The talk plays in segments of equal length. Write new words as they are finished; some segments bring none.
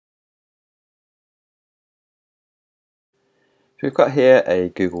we've got here a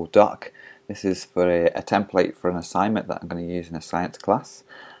Google Doc. This is for a template for an assignment that I'm going to use in a science class.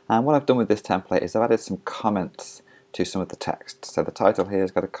 And what I've done with this template is I've added some comments to some of the text. So the title here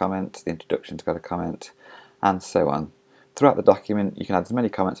has got a comment, the introduction's got a comment, and so on. Throughout the document you can add as many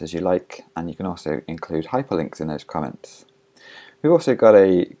comments as you like, and you can also include hyperlinks in those comments. We've also got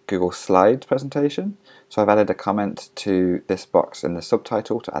a Google Slides presentation, so I've added a comment to this box in the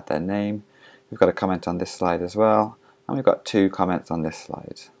subtitle to add their name. We've got a comment on this slide as well, and we've got 2 comments on this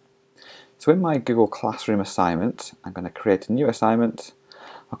slide. So in my Google Classroom assignment, I'm going to create a new assignment.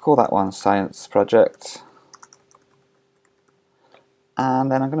 I'll call that one Science Project,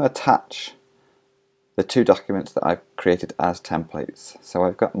 and then I'm going to attach the 2 documents that I've created as templates. So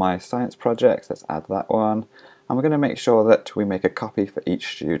I've got my Science Project, let's add that one, and we're going to make sure that we make a copy for each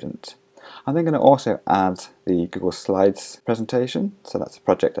student. I'm then going to also add the Google Slides presentation, so that's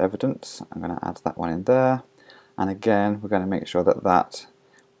project evidence. I'm going to add that one in there, and again we're going to make sure that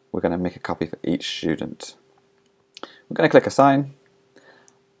we're going to make a copy for each student. We're going to click Assign,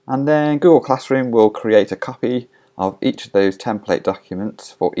 and then Google Classroom will create a copy of each of those template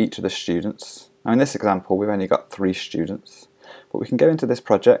documents for each of the students. Now in this example we've only got 3 students, but we can go into this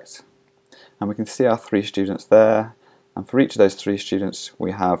project and we can see our 3 students there, and for each of those 3 students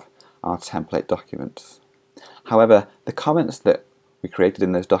we have our template documents. However, the comments that we created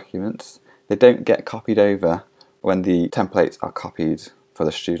in those documents, they don't get copied over when the templates are copied for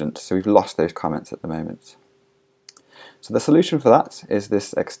the students, so we've lost those comments at the moment. So the solution for that is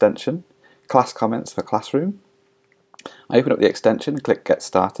this extension, Class Comments for Classroom. I open up the extension, click Get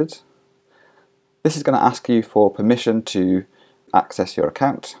Started. This is going to ask you for permission to access your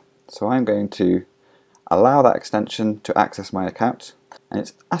account, so I'm going to allow that extension to access my account, and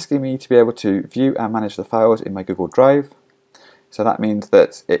it's asking me to be able to view and manage the files in my Google Drive. So that means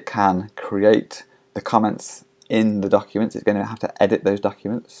that it can create the comments in the documents. It's going to have to edit those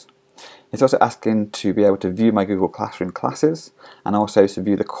documents. It's also asking to be able to view my Google Classroom classes and also to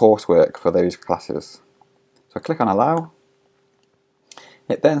view the coursework for those classes. So I click on Allow.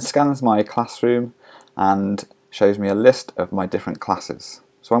 It then scans my classroom and shows me a list of my different classes.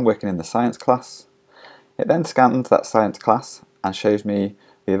 So I'm working in the science class. It then scans that science class and shows me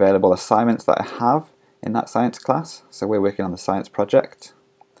the available assignments that I have in that science class. So we're working on the science project.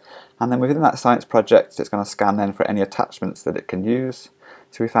 And then within that science project it's going to scan then for any attachments that it can use.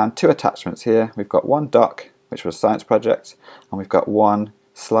 So we found 2 attachments here. We've got one doc, which was science project, and we've got one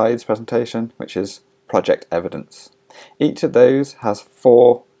slides presentation, which is project evidence. Each of those has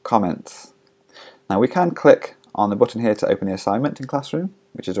 4 comments. Now we can click on the button here to open the assignment in Classroom,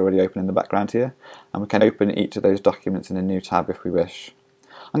 which is already open in the background here, and we can open each of those documents in a new tab if we wish.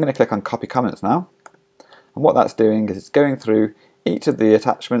 I'm going to click on CopyComments now, and what that's doing is it's going through each of the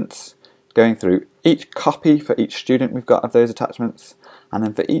attachments, going through each copy for each student we've got of those attachments, and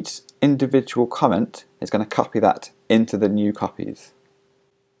then for each individual comment it's going to copy that into the new copies.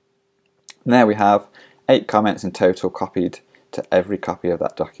 And there we have 8 comments in total copied to every copy of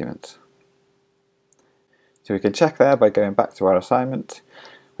that document. So we can check there by going back to our assignment.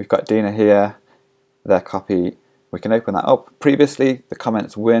 We've got Dina here, their copy. We can open that up. Previously the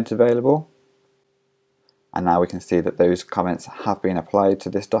comments weren't available, and now we can see that those comments have been applied to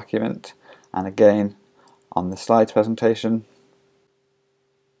this document. And again on the slides presentation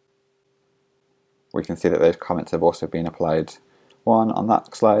we can see that those comments have also been applied. 1 on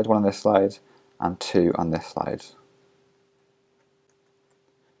that slide, 1 on this slide, and 2 on this slide.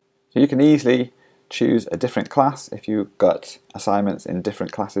 So you can easily choose a different class if you've got assignments in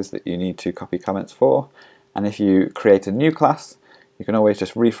different classes that you need to copy comments for, and if you create a new class you can always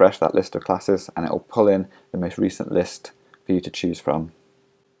just refresh that list of classes and it will pull in the most recent list for you to choose from.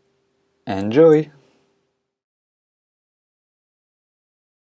 Enjoy!